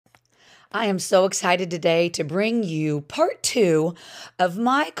I am so excited today to bring you part 2 of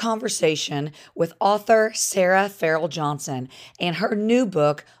my conversation with author Sarah Farrell Johnson and her new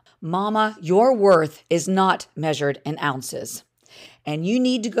book, Mama, Your Worth is Not Measured in Ounces. And you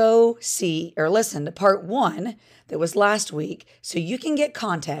need to go see or listen to part 1 that was last week so you can get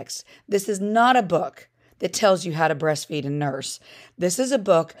context. This is not a book that tells you how to breastfeed and nurse. This is a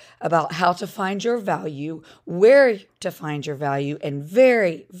book about how to find your value, where to find your value, and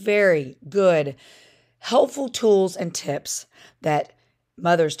very, very good, helpful tools and tips that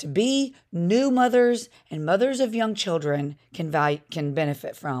mothers-to-be, new mothers, and mothers of young children can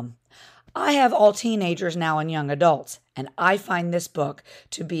benefit from. I have all teenagers now and young adults, and I find this book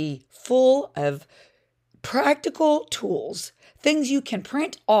to be full of practical tools, things you can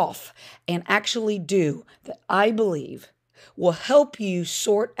print off and actually do that I believe will help you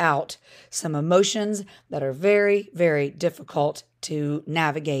sort out some emotions that are very, very difficult to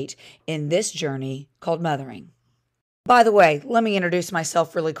navigate in this journey called mothering. By the way, let me introduce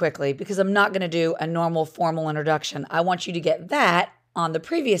myself really quickly because I'm not going to do a normal formal introduction. I want you to get that on the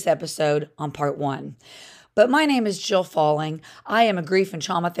previous episode on part 1. But my name is Jill Falling. I am a grief and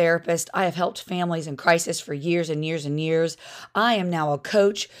trauma therapist. I have helped families in crisis for years and years and years. I am now a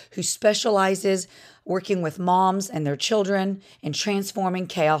coach who specializes working with moms and their children in transforming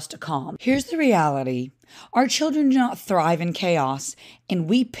chaos to calm. Here's the reality. Our children do not thrive in chaos, and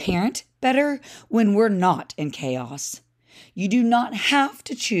we parent better when we're not in chaos. You do not have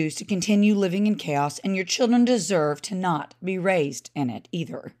to choose to continue living in chaos, and your children deserve to not be raised in it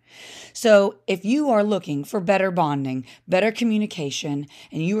either. So if you are looking for better bonding, better communication,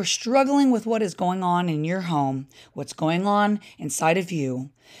 and you are struggling with what is going on in your home, what's going on inside of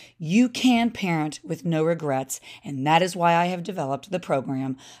you, you can parent with no regrets, and that is why I have developed the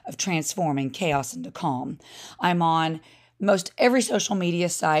program of transforming chaos into calm. I'm on most every social media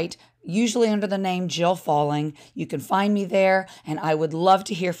site, usually under the name Jill Falling. You can find me there, and I would love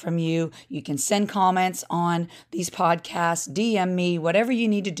to hear from you. You can send comments on these podcasts, DM me, whatever you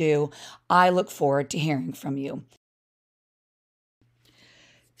need to do. I look forward to hearing from you.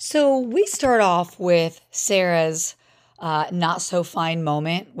 So we start off with Sarah's not so fine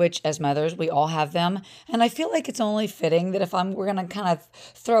moment, which as mothers, we all have them. And I feel like it's only fitting that if we're going to kind of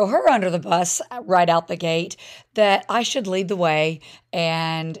throw her under the bus right out the gate, that I should lead the way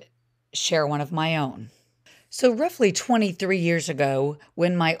and share one of my own. So roughly 23 years ago,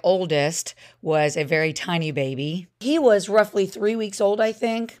 when my oldest was a very tiny baby, he was roughly 3 weeks old, I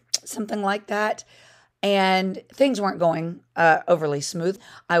think, something like that. And things weren't going overly smooth.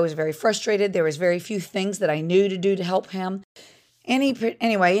 I was very frustrated. There was very few things that I knew to do to help him.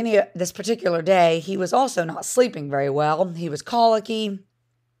 This particular day, he was also not sleeping very well. He was colicky,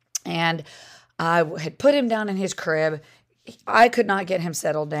 and I had put him down in his crib. I could not get him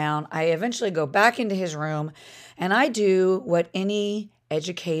settled down. I eventually go back into his room, and I do what any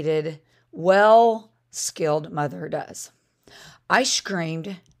educated, well-skilled mother does. I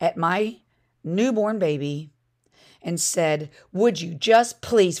screamed at my newborn baby and said, "Would you just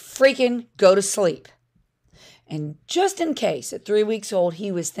please freaking go to sleep?" And just in case at 3 weeks old,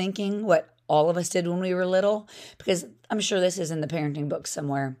 he was thinking what all of us did when we were little, because I'm sure this is in the parenting book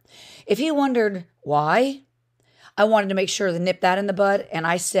somewhere. If he wondered why, I wanted to make sure to nip that in the bud. And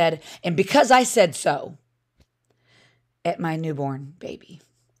I said, "And because I said so," at my newborn baby.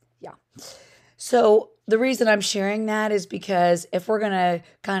 Yeah. So the reason I'm sharing that is because if we're going to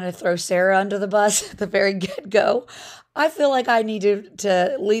kind of throw Sarah under the bus at the very get-go, I feel like I need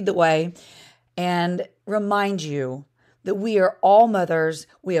to lead the way and remind you that we are all mothers.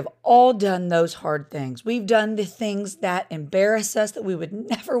 We have all done those hard things. We've done the things that embarrass us that we would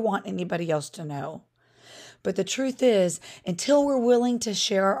never want anybody else to know. But the truth is, until we're willing to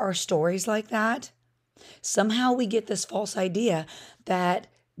share our stories like that, somehow we get this false idea that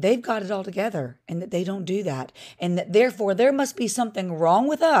they've got it all together and that they don't do that. And that therefore there must be something wrong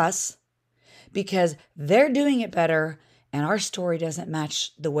with us because they're doing it better and our story doesn't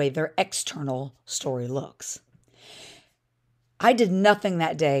match the way their external story looks. I did nothing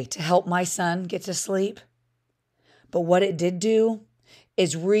that day to help my son get to sleep. But what it did do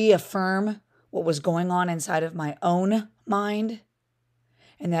is reaffirm what was going on inside of my own mind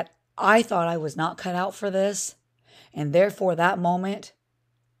and that I thought I was not cut out for this. And therefore that moment,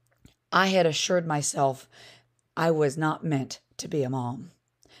 I had assured myself I was not meant to be a mom,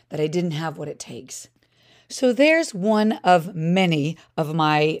 that I didn't have what it takes. So there's one of many of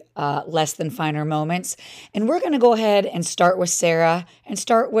my less than finer moments. And we're going to go ahead and start with Sarah and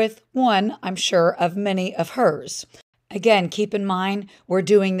start with one, I'm sure, of many of hers. Again, keep in mind, we're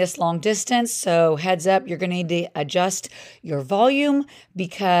doing this long distance. So, heads up, you're going to need to adjust your volume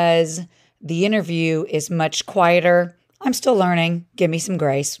because the interview is much quieter. I'm still learning. Give me some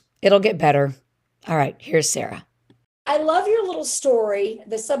grace. It'll get better. All right, here's Sarah. I love your little story,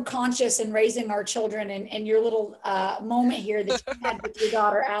 the subconscious and raising our children, and your little moment here that you had with your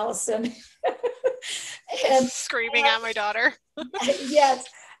daughter, Allison. Screaming at my daughter. Yes.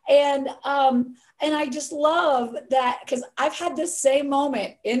 And I just love that because I've had this same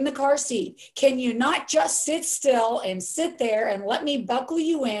moment in the car seat. Can you not just sit still and sit there and let me buckle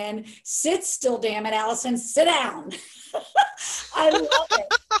you in? Sit still, damn it, Allison, sit down. I love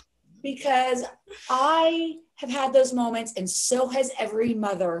it because I have had those moments, and so has every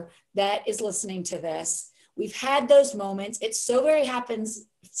mother that is listening to this. We've had those moments. It so very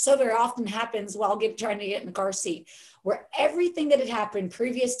often happens while trying to get in the car seat, where everything that had happened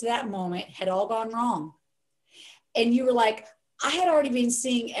previous to that moment had all gone wrong. And you were like, I had already been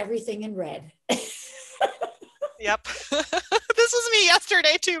seeing everything in red. Yep. This was me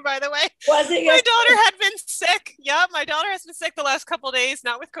yesterday too, by the way. Was it yesterday? My daughter had been sick. Yep, my daughter has been sick the last couple of days,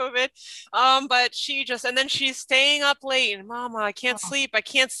 not with COVID. But and then she's staying up late and Mama, I can't sleep.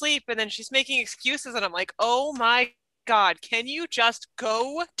 And then she's making excuses. And I'm like, oh my God, can you just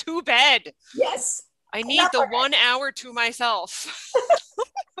go to bed? Yes. I need the 1 hour to myself.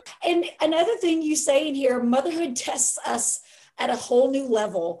 And another thing you say in here, motherhood tests us at a whole new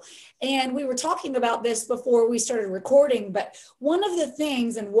level. And we were talking about this before we started recording, but one of the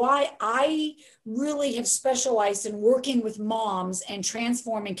things and why I really have specialized in working with moms and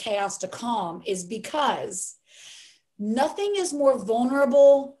transforming chaos to calm is because nothing is more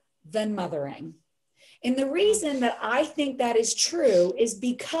vulnerable than mothering. And the reason that I think that is true is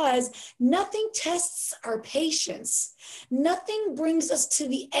because nothing tests our patience. Nothing brings us to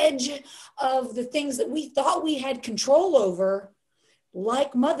the edge of the things that we thought we had control over,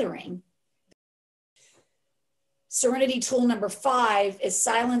 like mothering. Serenity tool number 5 is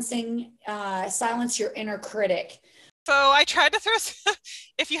silence your inner critic. So I tried to throw,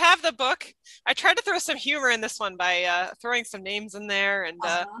 if you have the book, I tried to throw some humor in this one by throwing some names in there and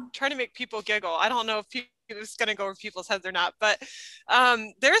trying to make people giggle. I don't know if it's going to go over people's heads or not, but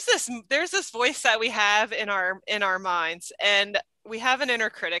there's this voice that we have in our minds, and we have an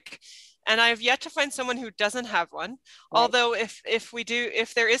inner critic. And I've yet to find someone who doesn't have one. Right. Although if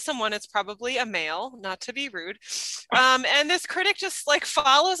there is someone, it's probably a male, not to be rude. And this critic just like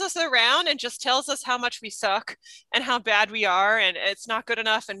follows us around and just tells us how much we suck and how bad we are. And it's not good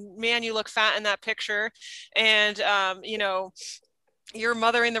enough. And man, you look fat in that picture. And, you're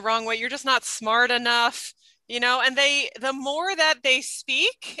mothering the wrong way. You're just not smart enough. And the more that they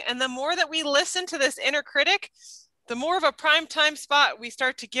speak and the more that we listen to this inner critic, the more of a prime time spot we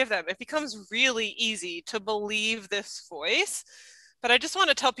start to give them. It becomes really easy to believe this voice. But I just want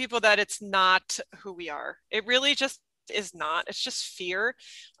to tell people that it's not who we are. It really just is not. It's just fear.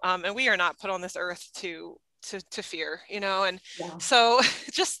 And we are not put on this earth to fear, and so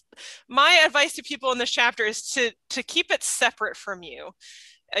just my advice to people in this chapter is to keep it separate from you.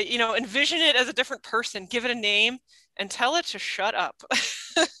 Envision it as a different person, give it a name, and tell it to shut up.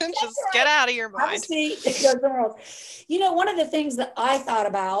 Just get out of your mind. One of the things that I thought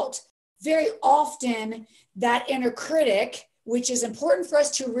about very often, that inner critic, which is important for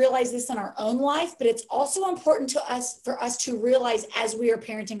us to realize this in our own life, but it's also important for us to realize as we are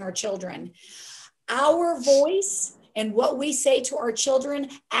parenting our children. Our voice and what we say to our children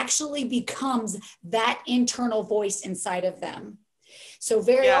actually becomes that internal voice inside of them. So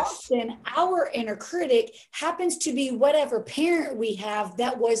very often our inner critic happens to be whatever parent we have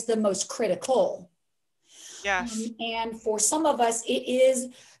that was the most critical. Yes. And for some of us, it is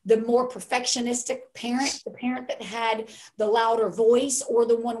the more perfectionistic parent, the parent that had the louder voice, or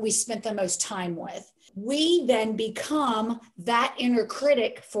the one we spent the most time with. We then become that inner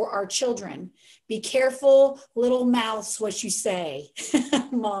critic for our children. Be careful, little mouths, what you say,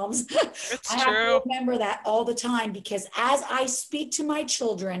 moms. It's I have to remember that all the time, because as I speak to my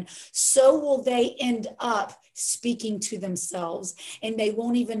children, so will they end up speaking to themselves, and they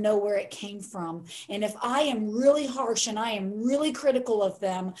won't even know where it came from. And if I am really harsh and I am really critical of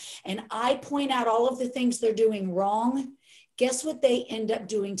them, and I point out all of the things they're doing wrong, guess what they end up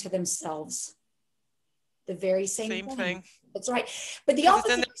doing to themselves? The very same thing. That's right. But the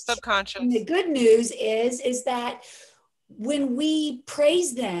opposite, in their subconscious. And the good news is that when we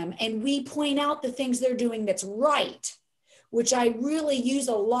praise them and we point out the things they're doing that's right, which I really use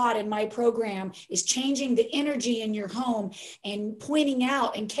a lot in my program, is changing the energy in your home and pointing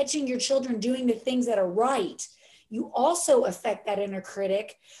out and catching your children doing the things that are right. you also affect that inner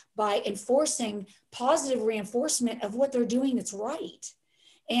critic by enforcing positive reinforcement of what they're doing that's right.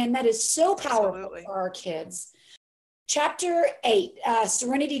 And that is so powerful Absolutely. for our kids. Chapter 8,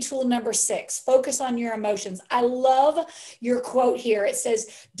 Serenity Tool number 6, focus on your emotions. I love your quote here. It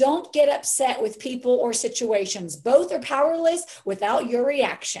says, don't get upset with people or situations. Both are powerless without your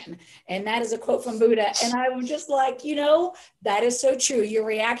reaction. And that is a quote from Buddha. And I was just like, that is so true. Your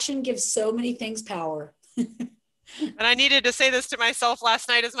reaction gives so many things power. And I needed to say this to myself last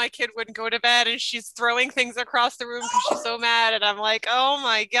night as my kid wouldn't go to bed and she's throwing things across the room because she's so mad. And I'm like, oh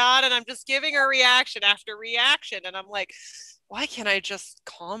my God. And I'm just giving her reaction after reaction. And I'm like, why can't I just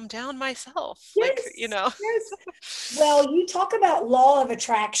calm down myself? Yes, yes. Well, you talk about law of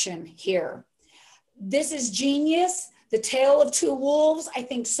attraction here. This is genius. The Tale of Two Wolves. I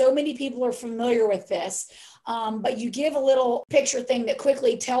think so many people are familiar with this. But you give a little picture thing that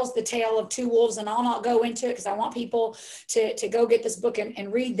quickly tells the tale of two wolves, and I'll not go into it because I want people to go get this book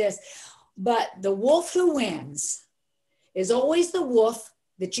and read this. But the wolf who wins is always the wolf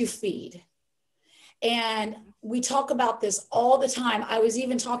that you feed. And we talk about this all the time. I was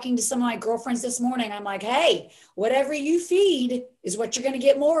even talking to some of my girlfriends this morning. I'm like, hey, whatever you feed is what you're going to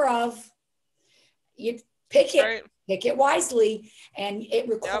get more of. You pick it. Right. Pick it wisely, and it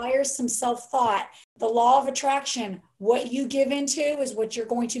requires some self-thought. The law of attraction, what you give into is what you're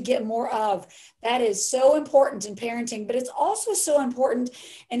going to get more of. That is so important in parenting, but it's also so important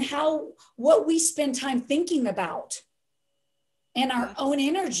in what we spend time thinking about and our own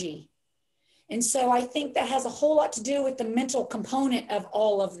energy. And so I think that has a whole lot to do with the mental component of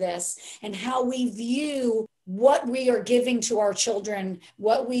all of this and how we view what we are giving to our children,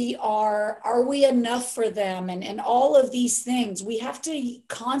 are we enough for them? And all of these things, we have to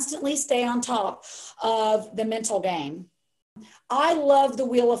constantly stay on top of the mental game. I love the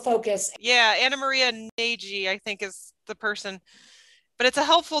Wheel of Focus. Yeah, Anna Maria Nagy, I think, is the person. But it's a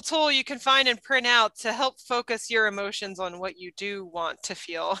helpful tool you can find and print out to help focus your emotions on what you do want to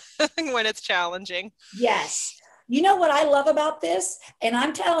feel when it's challenging. Yes. You know what I love about this? And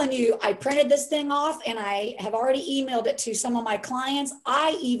I'm telling you, I printed this thing off and I have already emailed it to some of my clients.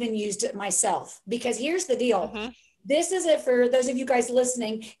 I even used it myself because here's the deal. Mm-hmm. This is it for those of you guys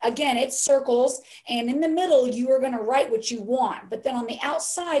listening. Again, it's circles, and in the middle, you are going to write what you want. But then on the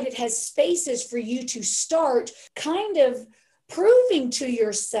outside, it has spaces for you to start kind of proving to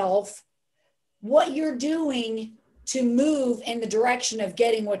yourself what you're doing to move in the direction of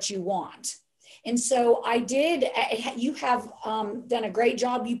getting what you want. And so you have done a great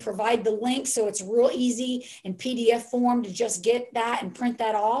job. You provide the link, so it's real easy in PDF form to just get that and print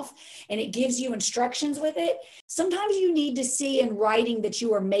that off. And it gives you instructions with it. Sometimes you need to see in writing that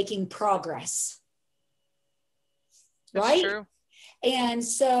you are making progress. That's right? True. And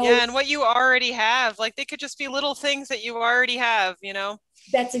so. Yeah, and what you already have, like they could just be little things that you already have,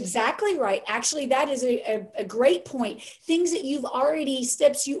 That's exactly right. Actually, that is a great point. Things that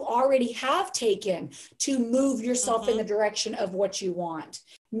steps you already have taken to move yourself in the direction of what you want.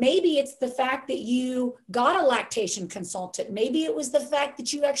 Maybe it's the fact that you got a lactation consultant. Maybe it was the fact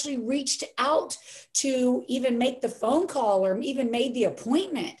that you actually reached out to even make the phone call or even made the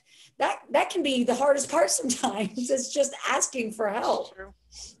appointment. That can be the hardest part sometimes. It's just asking for help. True.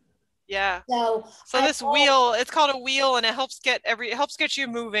 Yeah. So this wheel, it's called a wheel, and it helps get you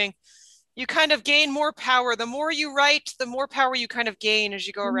moving. You kind of gain more power. The more you write, the more power you kind of gain as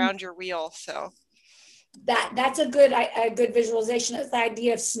you go around your wheel. So that's a good visualization. It's the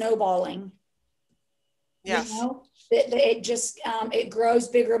idea of snowballing. Yes. It just it grows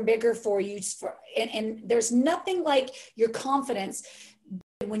bigger and bigger for you. And there's nothing like your confidence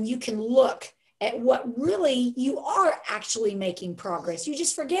when you can look at what really you are actually making progress. You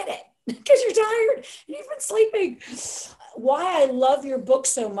just forget it because you're tired and you've been sleeping. Why I love your book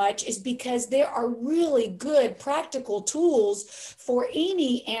so much is because there are really good practical tools for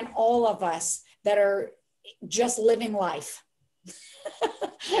any and all of us that are just living life.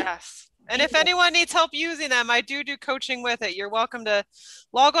 Yes. And if anyone needs help using them, I do coaching with it. You're welcome to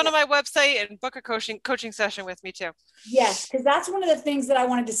log on to my website and book a coaching session with me too. Yes, because that's one of the things that I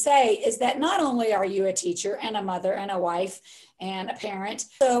wanted to say is that not only are you a teacher and a mother and a wife and a parent,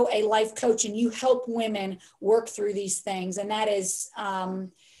 so a life coach, and you help women work through these things. And that is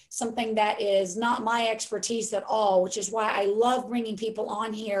something that is not my expertise at all, which is why I love bringing people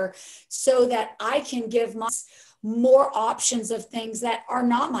on here so that I can give more options of things that are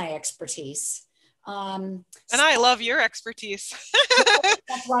not my expertise. And I love your expertise.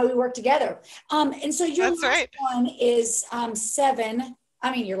 That's why we work together. And so your last one is 7.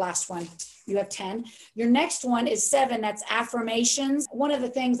 I mean, your last one, you have 10. Your next one is 7. That's affirmations. One of the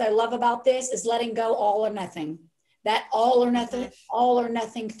things I love about this is letting go all or nothing. That Mm-hmm. all or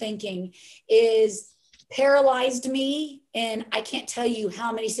nothing thinking is paralyzed me. And I can't tell you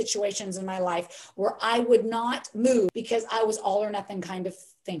how many situations in my life where I would not move because I was all or nothing kind of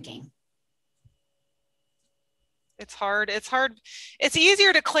thinking. It's hard. It's hard. It's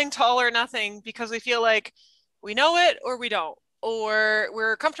easier to cling to all or nothing because we feel like we know it or we don't, or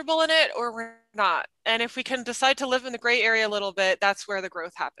we're comfortable in it or we're not. And if we can decide to live in the gray area a little bit, that's where the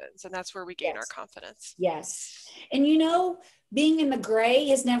growth happens and that's where we gain our Yes. confidence. Yes. And being in the gray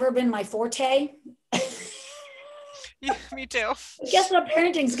has never been my forte. Yeah, me too. Guess what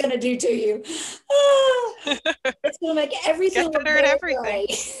parenting's going to do to you? Ah, it's going to make everything Get look better at very everything.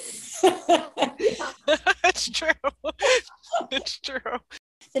 gray. Yeah. It's true. It's true.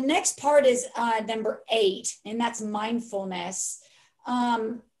 The next part is number 8, and that's mindfulness.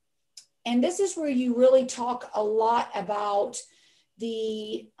 And this is where you really talk a lot about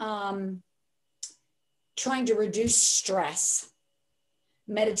the trying to reduce stress,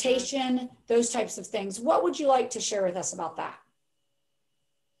 meditation, those types of things. What would you like to share with us about that?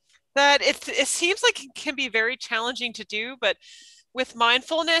 That it seems like it can be very challenging to do, but with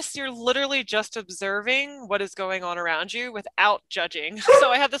mindfulness, you're literally just observing what is going on around you without judging.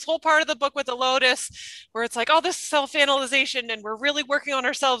 So I have this whole part of the book with the lotus where it's like all this self-analyzation and we're really working on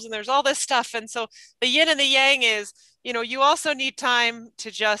ourselves and there's all this stuff. And so the yin and the yang is, you also need time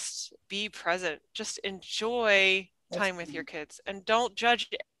to just be present, just enjoy time with your kids and don't judge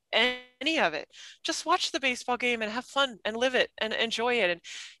any of it. Just watch the baseball game and have fun and live it and enjoy it and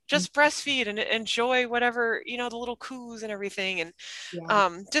just breastfeed and enjoy whatever, the little coos and everything. And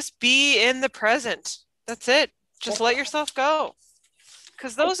Yeah. just be in the present. That's it. Just let yourself go.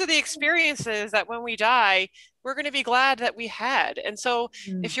 Because those are the experiences that when we die, we're going to be glad that we had. And so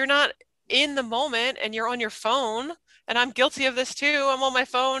if you're not in the moment and you're on your phone, and I'm guilty of this too, I'm on my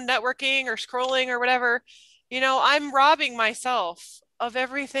phone networking or scrolling or whatever, I'm robbing myself of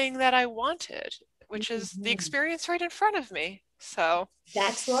everything that I wanted, which is the experience right in front of me. So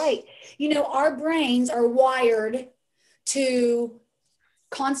that's right. Our brains are wired to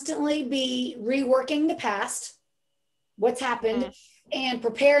constantly be reworking the past, what's happened, and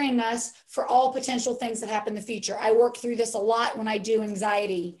preparing us for all potential things that happen in the future. I work through this a lot when I do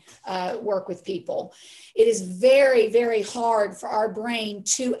anxiety work with people. It is very, very hard for our brain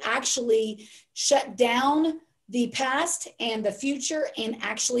to actually shut down the past and the future and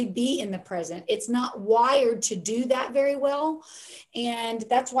actually be in the present. It's not wired to do that very well. And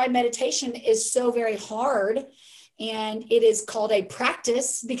that's why meditation is so very hard. And it is called a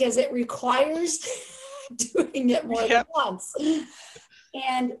practice because it requires doing it more than once.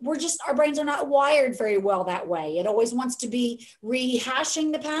 And our brains are not wired very well that way. It always wants to be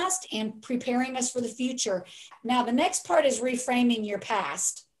rehashing the past and preparing us for the future. Now, the next part is reframing your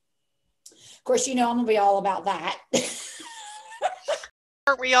past. Of course, I'm going to be all about that.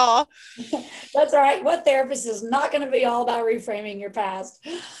 aren't we all? That's all right. What therapist is not going to be all about reframing your past?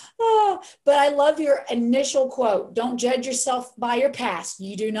 Oh, but I love your initial quote. Don't judge yourself by your past.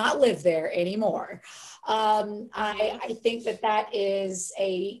 You do not live there anymore. I think that is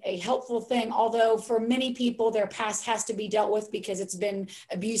a helpful thing, although for many people, their past has to be dealt with because it's been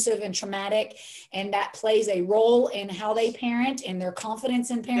abusive and traumatic, and that plays a role in how they parent and their confidence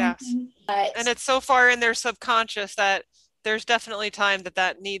in parenting. Yes. And it's so far in their subconscious that there's definitely time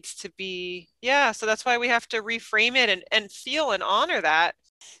that needs to be, so that's why we have to reframe it and feel and honor that.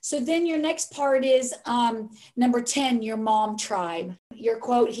 So then your next part is number 10, your mom tribe. Your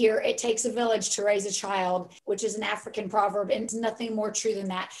quote here, it takes a village to raise a child, which is an African proverb, and it's nothing more true than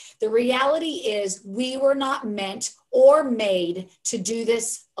that. The reality is we were not meant or made to do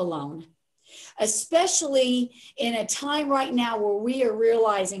this alone, especially in a time right now where we are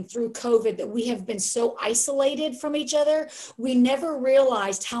realizing through COVID that we have been so isolated from each other. We never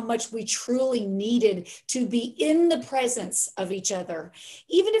realized how much we truly needed to be in the presence of each other,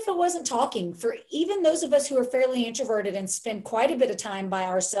 even if it wasn't talking. For even those of us who are fairly introverted and spend quite a bit of time by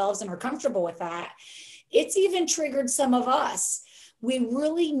ourselves and are comfortable with that, it's even triggered some of us. We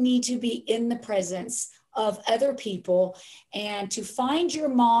really need to be in the presence of other people and to find your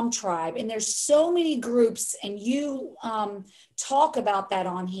mom tribe. And there's so many groups, and you talk about that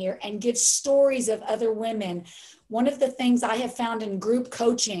on here and give stories of other women. One of the things I have found in group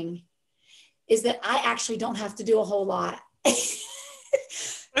coaching is that I actually don't have to do a whole lot.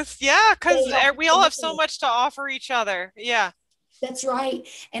 Because we all have so much to offer each other. Yeah. That's right.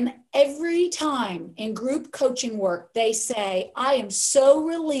 And every time in group coaching work, they say, I am so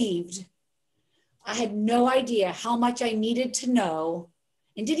relieved. I had no idea how much I needed to know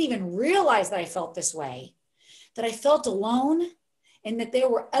and didn't even realize that I felt this way, that I felt alone and that there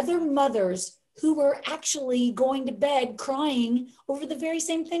were other mothers who were actually going to bed crying over the very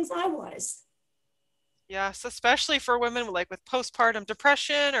same things I was. Yes, especially for women like with postpartum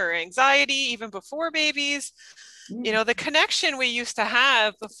depression or anxiety, even before babies. You know, the connection we used to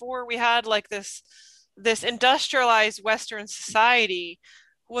have before we had like this industrialized Western society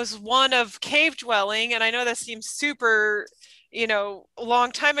was one of cave dwelling. And I know that seems super, a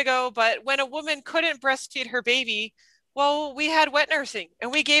long time ago, but when a woman couldn't breastfeed her baby, well, we had wet nursing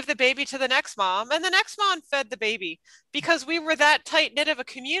and we gave the baby to the next mom, and the next mom fed the baby because we were that tight knit of a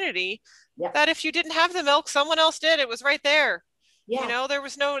community Yeah. that if you didn't have the milk, someone else did. It was right there. Yeah. There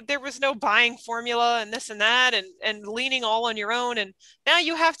was no buying formula and this and that and leaning all on your own. And now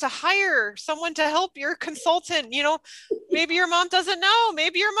you have to hire someone to help your consultant. Maybe your mom doesn't know,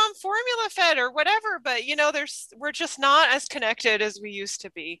 maybe your mom formula fed or whatever, but we're just not as connected as we used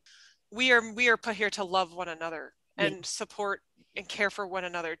to be. We are put here to love one another and support and care for one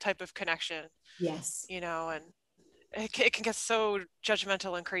another type of connection. Yes. And it can get so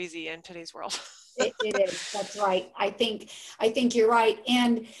judgmental and crazy in today's world. It is. That's right. I think you're right.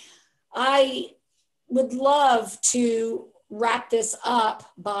 And I would love to wrap this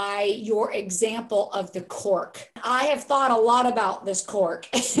up by your example of the cork. I have thought a lot about this cork.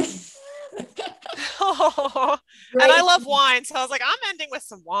 Oh, and I love wine. So I was like, I'm ending with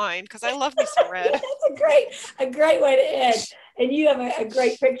some wine because I love me some red. That's a great way to end. And you have a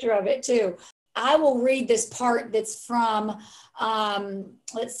great picture of it too. I will read this part that's from,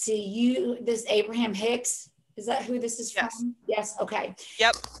 let's see, this Abraham Hicks. Is that who this is from? Yes. Okay.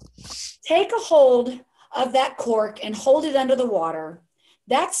 Yep. Take a hold of that cork and hold it under the water.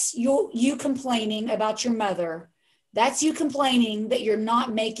 That's you complaining about your mother. That's you complaining that you're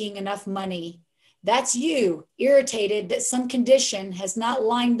not making enough money. That's you irritated that some condition has not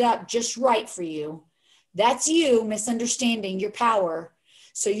lined up just right for you. That's you misunderstanding your power.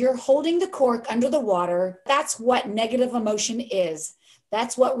 So you're holding the cork under the water. That's what negative emotion is.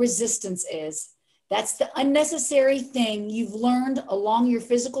 That's what resistance is. That's the unnecessary thing you've learned along your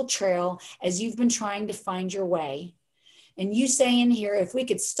physical trail as you've been trying to find your way. And you say in here, if we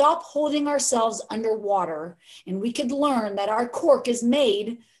could stop holding ourselves underwater and we could learn that our cork is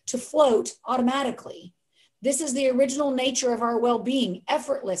made to float automatically. This is the original nature of our well-being,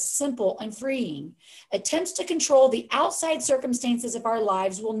 effortless, simple, and freeing. Attempts to control the outside circumstances of our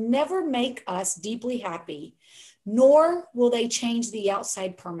lives will never make us deeply happy, nor will they change the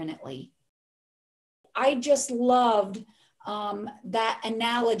outside permanently. I just loved that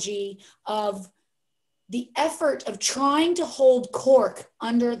analogy of the effort of trying to hold cork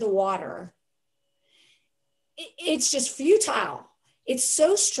under the water. It's just futile. It's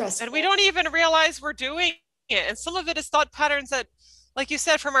so stressful. And we don't even realize we're doing it. And some of it is thought patterns that, like you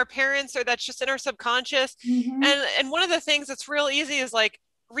said, from our parents, or that's just in our subconscious. Mm-hmm. And one of the things that's real easy is like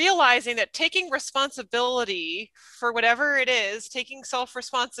realizing that taking responsibility for whatever it is, taking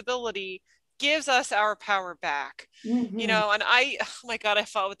self-responsibility gives us our power back. Mm-hmm. And oh my God, I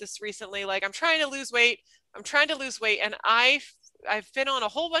fought with this recently. Like I'm trying to lose weight. And I've been on a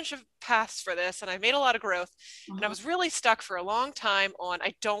whole bunch of paths for this, and I made a lot of growth. And I was really stuck for a long time on,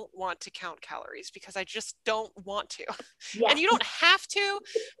 I don't want to count calories because I just don't want to. Yeah. And you don't have to,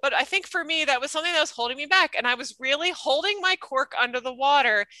 but I think for me, that was something that was holding me back. And I was really holding my cork under the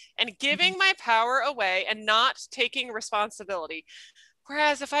water and giving my power away and not taking responsibility.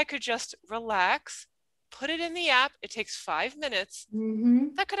 Whereas if I could just relax, put it in the app, it takes 5 minutes.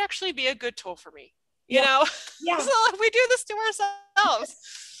 Mm-hmm. That could actually be a good tool for me. Yeah. So we do this to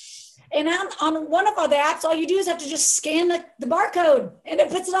ourselves. And on one of the apps, all you do is have to just scan the barcode, and it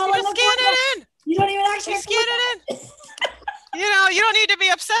puts it all in the scan it in. You don't even actually scan it in. You don't need to be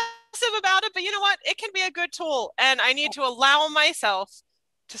obsessive about it, but you know what? It can be a good tool, and I need to allow myself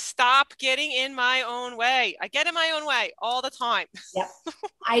to stop getting in my own way. I get in my own way all the time. Yep.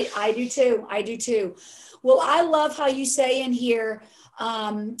 I do too. I do too. Well, I love how you say in here,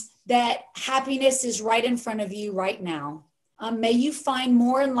 that happiness is right in front of you right now. May you find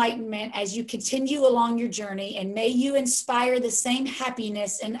more enlightenment as you continue along your journey, and may you inspire the same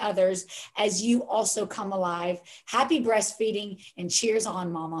happiness in others as you also come alive. Happy breastfeeding, and cheers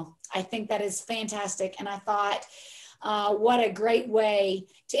on, Mama. I think that is fantastic. And I thought, what a great way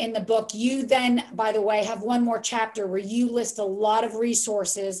to end the book. You then, by the way, have one more chapter where you list a lot of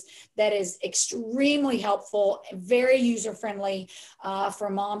resources that is extremely helpful, very user-friendly for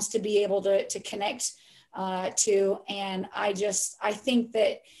moms to be able to connect to. And I think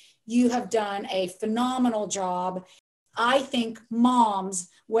that you have done a phenomenal job. I think moms,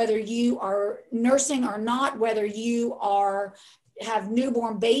 whether you are nursing or not, whether you have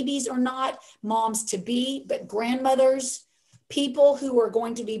newborn babies or not, moms to be, but grandmothers, people who are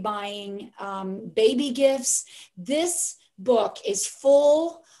going to be buying baby gifts, this book is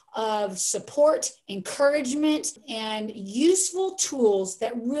full of support, encouragement, and useful tools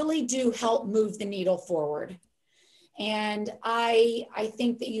that really do help move the needle forward. And I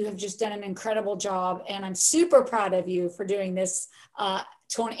think that you have just done an incredible job, and I'm super proud of you for doing this in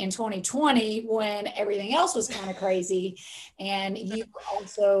 2020 when everything else was kind of crazy, and you were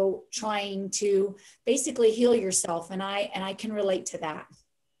also trying to basically heal yourself, and I can relate to that.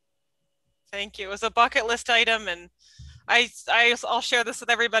 Thank you. It was a bucket list item, and I'll share this with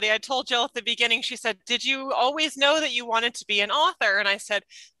everybody. I told Jill at the beginning, she said, did you always know that you wanted to be an author? And I said,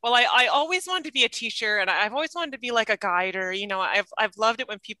 well, I always wanted to be a teacher, and I've always wanted to be like a guider. You know, I've loved it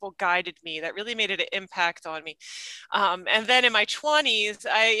when people guided me. That really made an impact on me. And then in my 20s,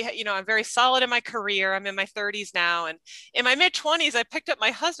 I'm very solid in my career. I'm in my 30s now. And in my mid 20s, I picked up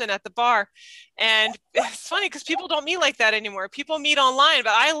my husband at the bar. And it's funny because people don't meet like that anymore. People meet online,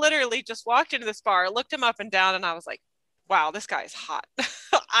 but I literally just walked into this bar, looked him up and down, and I was like, wow, this guy's hot.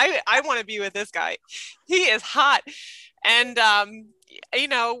 I want to be with this guy. He is hot. And,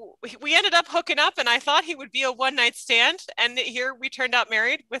 we ended up hooking up, and I thought he would be a one-night stand. And here we turned out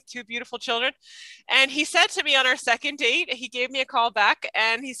married with 2 beautiful children. And he said to me on our second date, he gave me a call back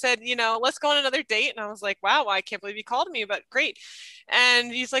and he said, let's go on another date. And I was like, wow, I can't believe he called me, but great. And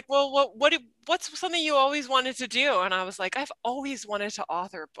he's like, well, what's something you always wanted to do? And I was like, I've always wanted to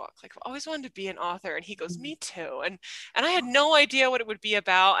author a book. Like, I've always wanted to be an author. And he goes, me too. And I had no idea what it would be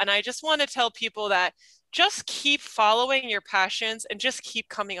about. And I just want to tell people that just keep following your passions and just keep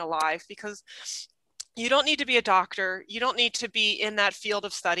coming alive, because you don't need to be a doctor. You don't need to be in that field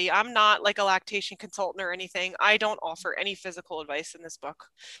of study. I'm not like a lactation consultant or anything. I don't offer any physical advice in this book.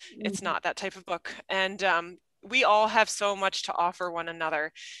 It's not that type of book. And we all have so much to offer one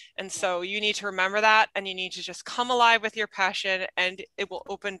another. And so you need to remember that, and you need to just come alive with your passion, and it will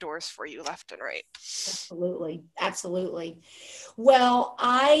open doors for you left and right. Absolutely. Absolutely. Well,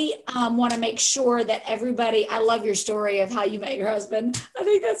 I want to make sure that everybody, I love your story of how you met your husband. I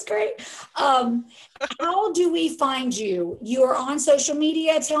think that's great. How do we find you? You are on social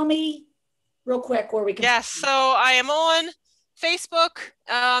media. Tell me real quick where we can. Yes. So I am on Facebook,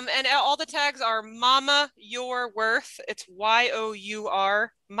 and all the tags are Mama Your Worth. It's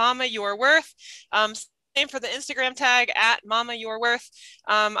YOUR, Mama Your Worth. Same for the Instagram tag at Mama Your Worth.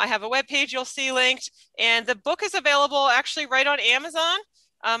 I have a webpage you'll see linked, and the book is available actually right on Amazon.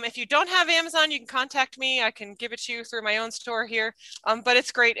 If you don't have Amazon, you can contact me. I can give it to you through my own store here. But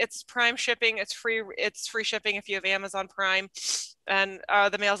it's great. It's Prime shipping. It's free shipping if you have Amazon Prime. And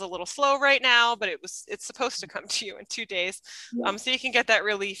the mail's a little slow right now, but it's supposed to come to you in 2 days. Yeah. So you can get that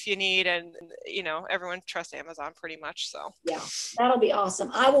relief you need, and everyone trusts Amazon pretty much. So yeah, that'll be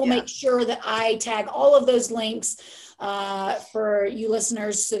awesome. I will make sure that I tag all of those links for you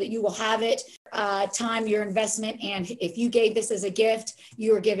listeners so that you will have it. Time, your investment, and if you gave this as a gift,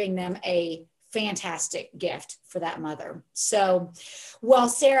 you are giving them a fantastic gift for that mother. So, well,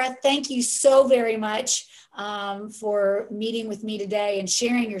 Sarah, thank you so very much for meeting with me today and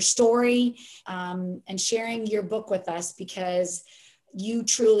sharing your story and sharing your book with us, because you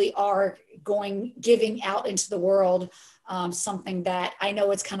truly are giving out into the world something that I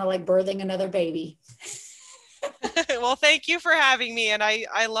know it's kind of like birthing another baby. Well, thank you for having me. And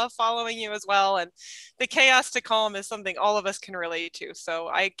I love following you as well. And the chaos to calm is something all of us can relate to. So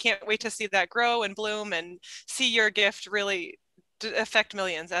I can't wait to see that grow and bloom and see your gift really affect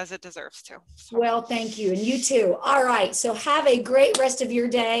millions as it deserves to. So. Well, thank you. And you too. All right. So have a great rest of your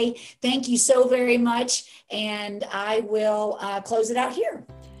day. Thank you so very much. And I will close it out here.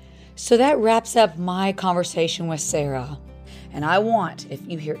 So that wraps up my conversation with Sarah. And I want, if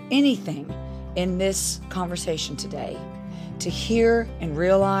you hear anything in this conversation today, to hear and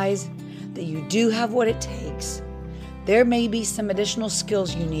realize that you do have what it takes. There may be some additional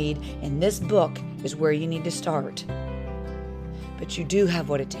skills you need, and this book is where you need to start. But you do have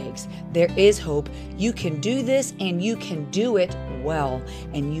what it takes. There is hope. You can do this, and you can do it well,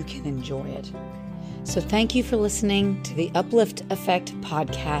 and you can enjoy it. So thank you for listening to the Uplift Effect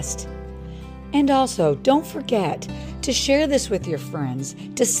podcast. And also, don't forget to share this with your friends,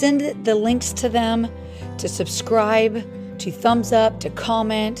 to send the links to them, to subscribe, to thumbs up, to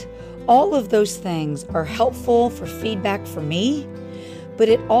comment. All of those things are helpful for feedback for me, but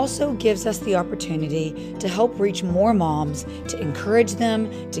it also gives us the opportunity to help reach more moms, to encourage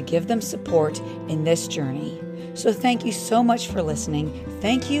them, to give them support in this journey. So thank you so much for listening.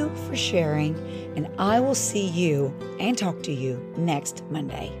 Thank you for sharing, and I will see you and talk to you next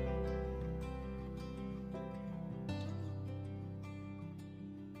Monday.